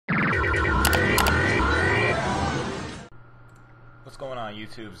going on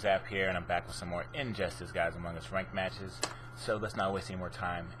YouTube? Zap here, and I'm back with some more Injustice Guys Among Us ranked matches. So let's not waste any more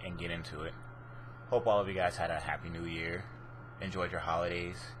time and get into it. Hope all of you guys had a happy new year, enjoyed your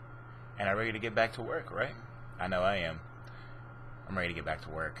holidays, and are ready to get back to work, right? I know I am. I'm ready to get back to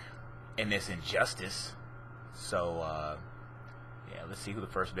work in this Injustice. So yeah, let's see who the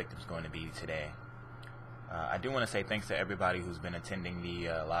first victim is going to be today. I do want to say thanks to everybody who's been attending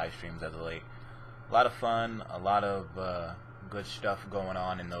the live streams as of late. A lot of fun, a lot of good stuff going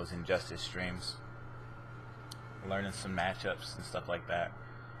on in those Injustice streams. Learning some matchups and stuff like that.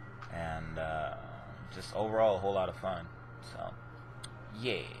 And just overall a whole lot of fun. So,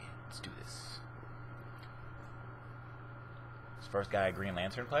 yeah, let's do this. This first guy, a Green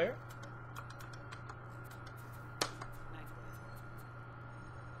Lantern player.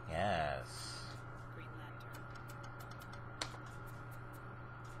 Yes.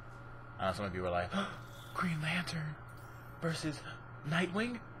 I know some of you were like, Green Lantern versus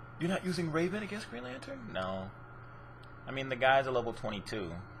Nightwing? You're not using Raven against Green Lantern? No. I mean, the guy's a level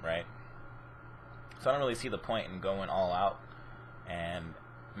 22, right? So I don't really see the point in going all out and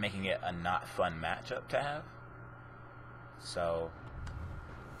making it a not fun matchup to have. So...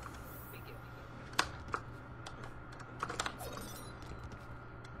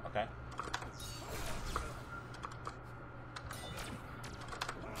 okay.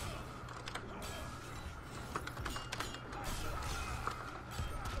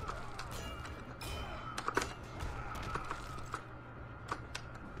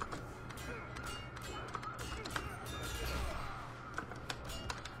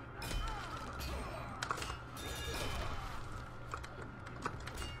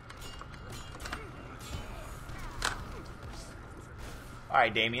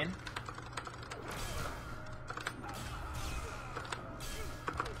 Alright, Damien.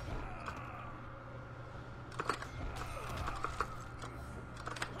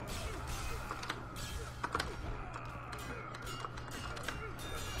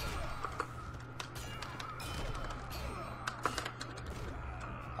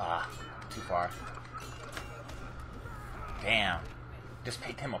 Ah, too far. Damn. Just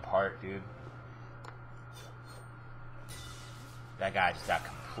picked him apart, dude. That guy just got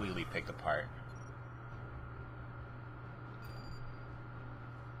completely picked apart.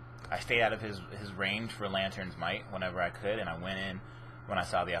 I stayed out of his range for Lantern's Might whenever I could, and I went in when I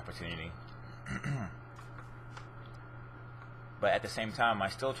saw the opportunity. But at the same time, I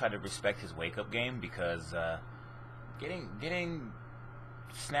still try to respect his wake-up game because getting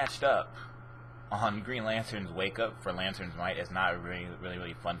snatched up on Green Lantern's wake-up for Lantern's Might is not a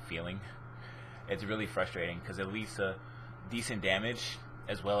really fun feeling. It's really frustrating because at least decent damage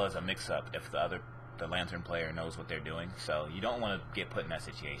as well as a mix-up if the Lantern player knows what they're doing. So you don't want to get put in that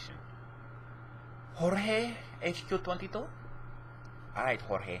situation. Jorge HQ22. Alright,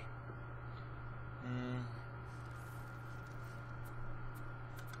 Jorge.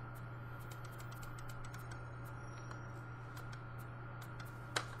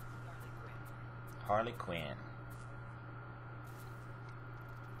 Harley Quinn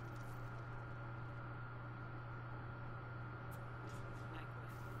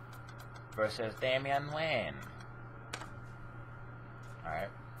versus Damian Wayne. Alright.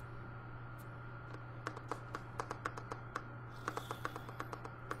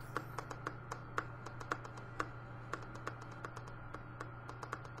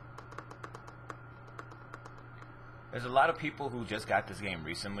 There's a lot of people who just got this game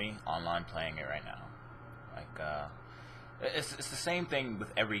recently online playing it right now. Like, it's the same thing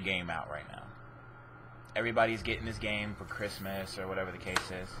with every game out right now. Everybody's getting this game for Christmas or whatever the case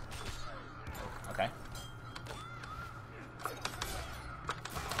is. Okay.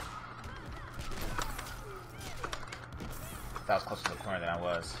 Thought I was closer to the corner than I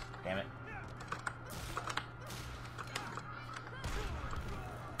was. Damn it.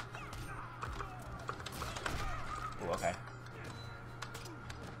 Ooh, okay.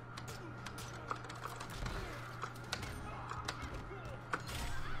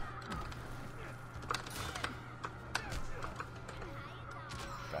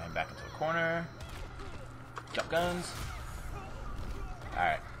 Throw him back into the corner. Jump guns.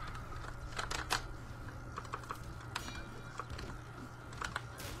 Alright.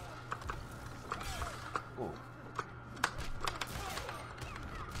 Ooh.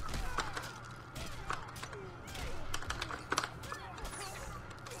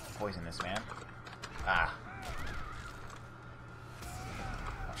 Poison this man. Ah.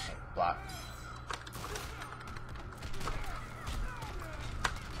 Oh shit. Block.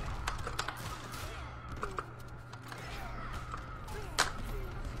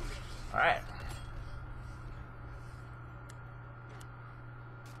 Alright.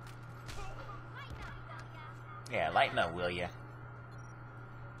 Yeah, lighten up, will ya?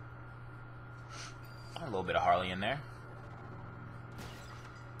 A little bit of Harley in there.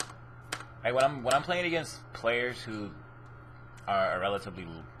 Hey, when I'm playing against players who are relatively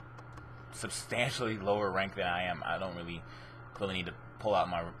substantially lower ranked than I am, I don't really feel the need to pull out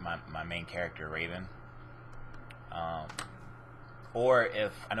my main character, Raven. Or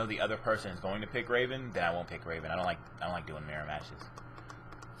if I know the other person is going to pick Raven, then I won't pick Raven. I don't like doing mirror matches.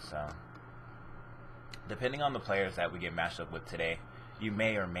 So, depending on the players that we get matched up with today, you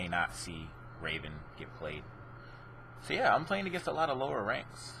may or may not see Raven get played. So yeah, I'm playing against a lot of lower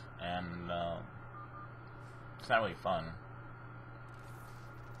ranks, and it's not really fun.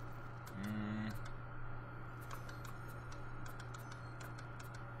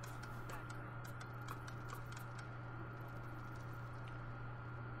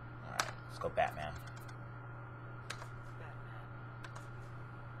 Alright, let's go Batman.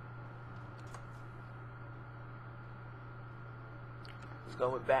 Let's go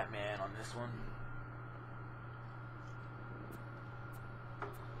with Batman on this one.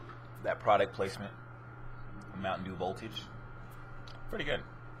 That product placement, Mountain Dew Voltage, pretty good.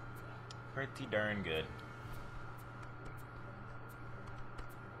 Pretty darn good.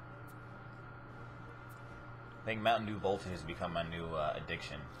 I think Mountain Dew Voltage has become my new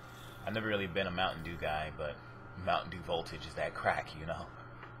addiction. I've never really been a Mountain Dew guy, but Mountain Dew Voltage is that crack, you know.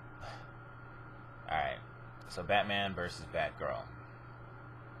 Alright, so Batman versus Batgirl.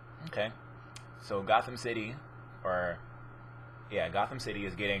 Okay, so Gotham City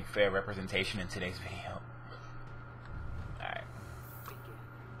is getting fair representation in today's video. Alright.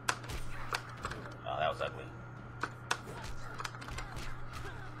 Oh, that was ugly.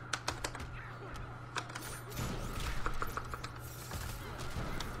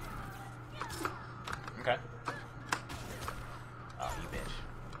 Okay. Oh, you bitch.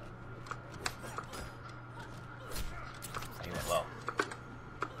 He went low.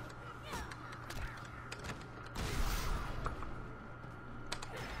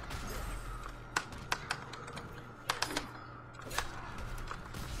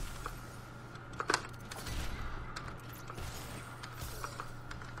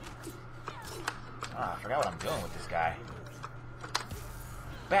 Ah, I forgot what I'm doing with this guy.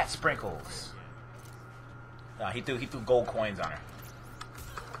 Bat sprinkles. He threw gold coins on her.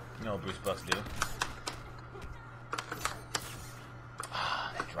 You know what Bruce Bucks do.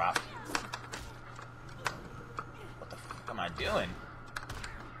 Ah, that dropped. What the fuck am I doing?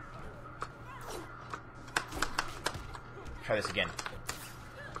 Try this again.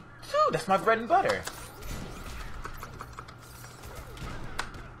 Dude, that's my bread and butter.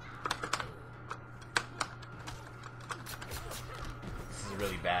 This is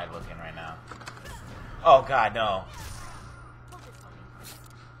really bad looking right now. Oh god, no.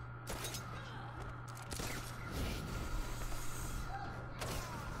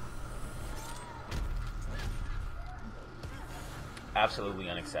 Absolutely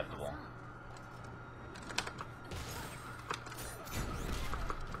unacceptable.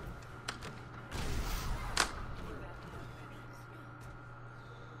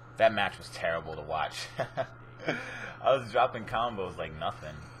 That match was terrible to watch. I was dropping combos like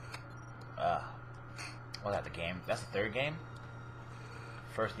nothing. What was that, the game? That's the third game?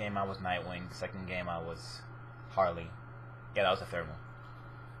 First game I was Nightwing. Second game I was Harley. Yeah, that was the third one.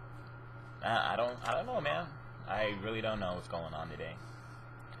 I don't know, man. I really don't know what's going on today.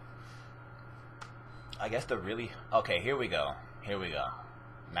 I guess the really... Okay, here we go. Here we go.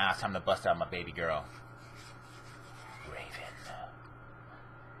 Now it's time to bust out my baby girl. Raven.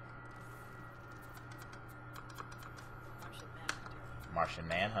 Martian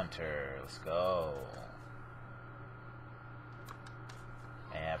Manhunter. Let's go.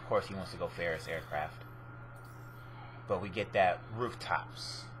 And of course he wants to go Ferris Aircraft. But we get that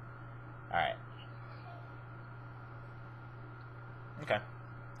rooftops. Alright. Okay.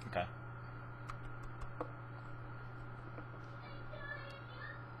 Okay.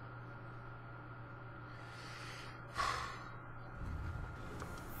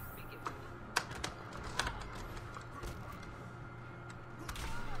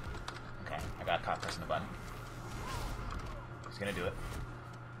 Okay, I got caught pressing the button. He's gonna do it.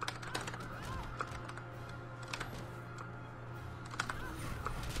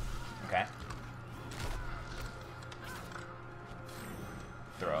 Okay.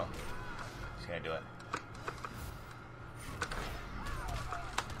 Throw. He's gonna do it.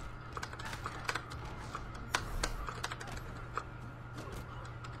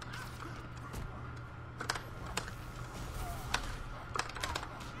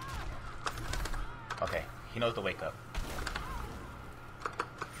 Okay, he knows to wake up.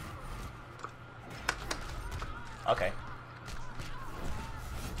 Okay.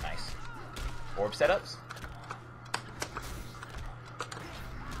 Nice. Orb setups.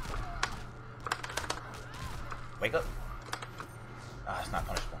 Wake up. Ah, it's not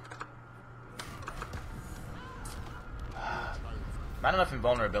punishable. Not enough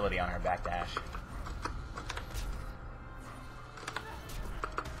invulnerability on her backdash.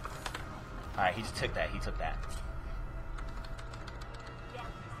 Alright, he just took that. He took that.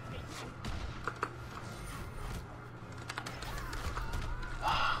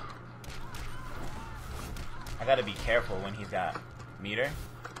 I gotta be careful when he's got meter.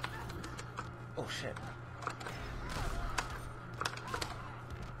 Oh shit.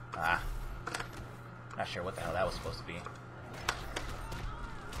 Ah. Not sure what the hell that was supposed to be.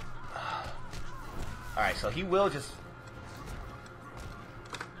 Alright, so he will just...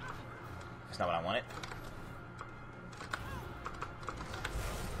 That's not what I wanted.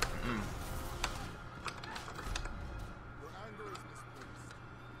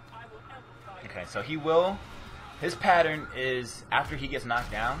 Okay, so he will... His pattern is, after he gets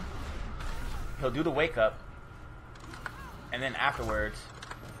knocked down, he'll do the wake up, and then afterwards...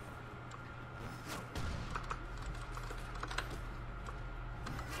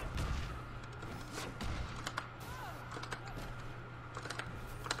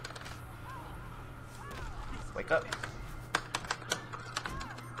 Wake up.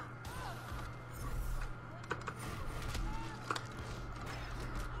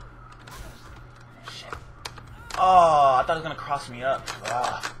 Shit. Oh, I thought it was gonna cross me up.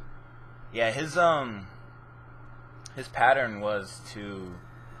 Ah. Yeah, his pattern was to,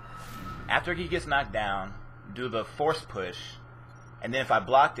 after he gets knocked down, do the force push, and then if I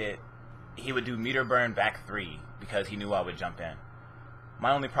blocked it, he would do meter burn back 3 because he knew I would jump in.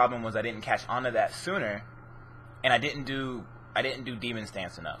 My only problem was I didn't catch onto that sooner. And I didn't do demon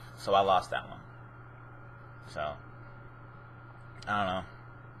stance enough, so I lost that one. So I don't know.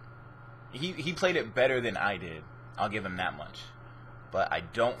 He played it better than I did. I'll give him that much. But I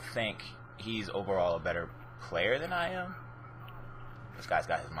don't think he's overall a better player than I am. This guy's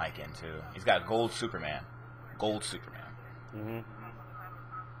got his mic in too. He's got gold Superman. Gold Superman.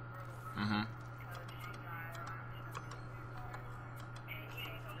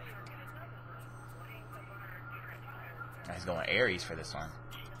 He's going Ares for this one.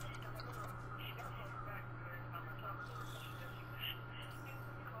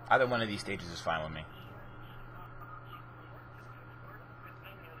 Either one of these stages is fine with me.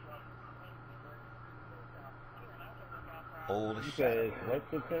 Old Because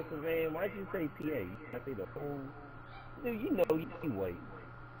Western Pennsylvania, why'd you say PA? I say the whole... Dude, you know you wait.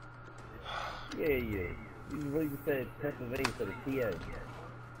 Yeah. You really said Pennsylvania for the PA.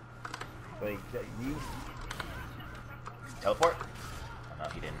 Like, you... Teleport? Oh, no,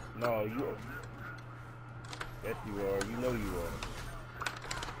 he didn't. No, you... Yes, you are. You know you are.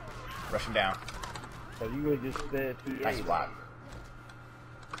 Rush him down. So you would just said PA. Nice block.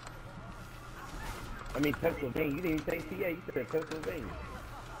 I mean, Pennsylvania. You didn't even say PA. You said Pennsylvania.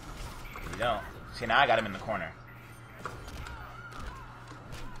 You don't. See, now I got him in the corner.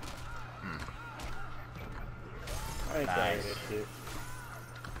 I ain't tired of that shit.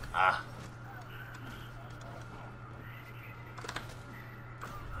 Ah.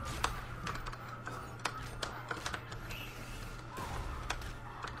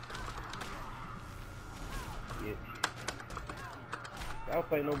 Yeah. I don't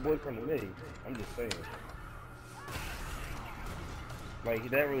play no boyfriend to me. I'm just saying. Like,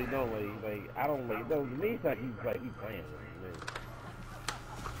 that really don't, like, I don't, like, no, to me, it's like you playing with me.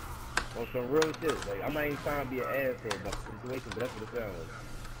 On some real shit. Like, I'm not even trying to be an asshole about the situation, but that's what it sounds like.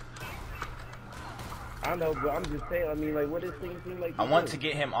 I know, but I'm just saying, I mean, like, what does things seem like? I want to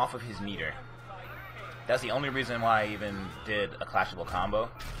get him off of his meter. That's the only reason why I even did a clashable combo.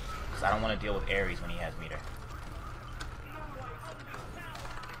 Because I don't want to deal with Ares when he has meter.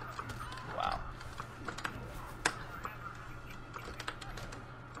 Wow.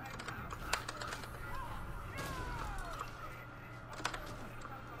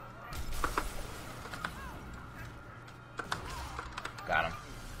 Got him.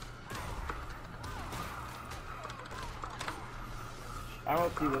 I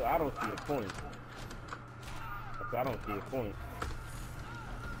don't see a point. I don't see a point.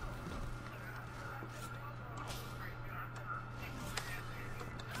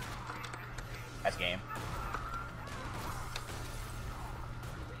 That's game.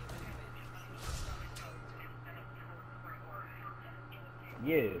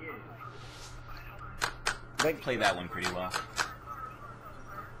 Yeah. Like, Play that one pretty well.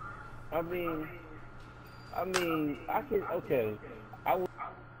 I mean, I can, okay.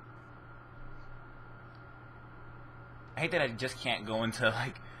 hate that I just can't go into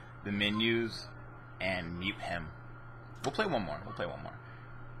like the menus and mute him. We'll play one more.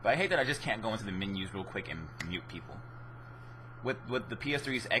 But I hate that I just can't go into the menus real quick and mute people. With the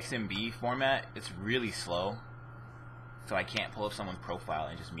PS3's XMB format, it's really slow, so I can't pull up someone's profile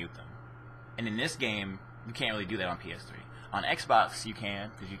and just mute them. And in this game, you can't really do that on PS3. On Xbox, you can,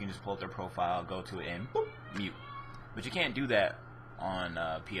 because you can just pull up their profile, go to it, and boop, mute. But you can't do that on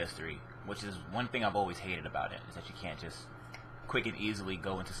PS3, which is one thing I've always hated about it, is that you can't just quick and easily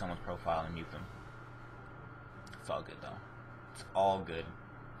go into someone's profile and mute them. It's all good, though. It's all good.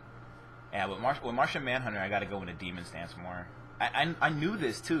 Yeah, with Martian Manhunter, I gotta go into Demon Stance more. I knew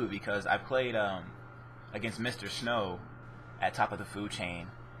this, too, because I played against Mr. Snow at top of the food chain,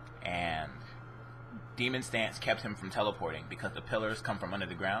 and Demon Stance kept him from teleporting because the pillars come from under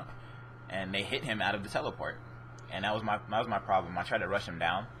the ground, and they hit him out of the teleport. And that was my problem. I tried to rush him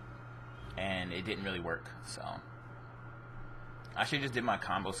down, and it didn't really work. So I should just did my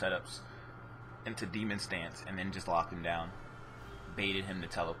combo setups into Demon Stance and then just locked him down, baited him to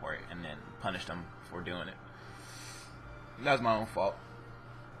teleport, and then punished him for doing it. That was my own fault.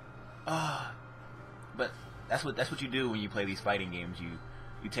 But that's what you do when you play these fighting games. You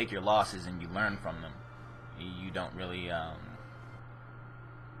take your losses and you learn from them. You don't really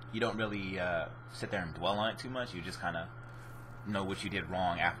sit there and dwell on it too much. You just kind of know what you did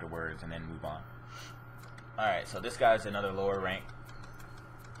wrong afterwards and then move on. Alright, so this guy's another lower rank.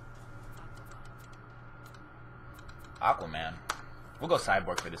 Aquaman. We'll go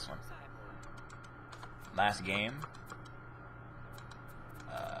Cyborg for this one. Last game.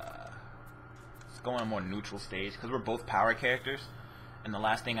 Let's go on a more neutral stage because we're both power characters. And the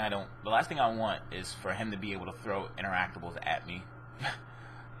last thing I want is for him to be able to throw interactables at me.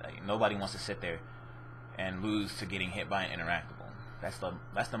 Like, nobody wants to sit there and lose to getting hit by an interactable. That's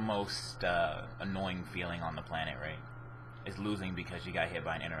the most annoying feeling on the planet, right? Is losing because you got hit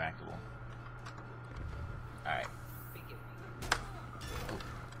by an interactable. All right. Oh,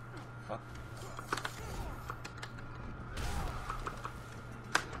 fuck.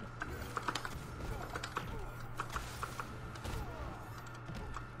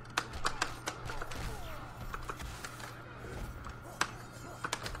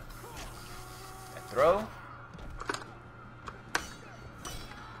 Throw.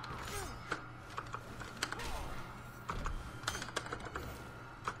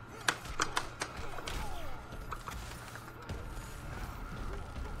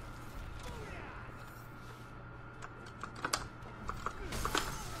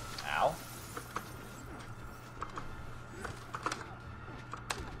 Ow.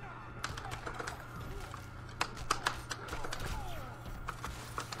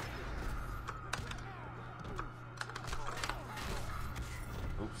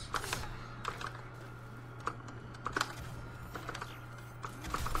 Oops.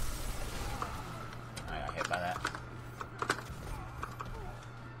 I got hit by that.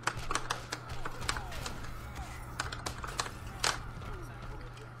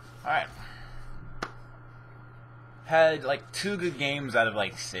 Alright. Had like 2 good games out of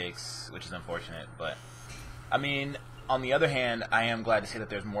like 6, which is unfortunate, but I mean, on the other hand, I am glad to see that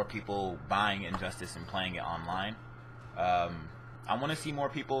there's more people buying Injustice and playing it online. I want to see more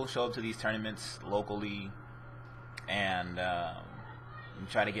people show up to these tournaments locally and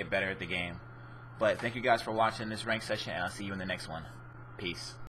try to get better at the game. But thank you guys for watching this ranked session, and I'll see you in the next one. Peace.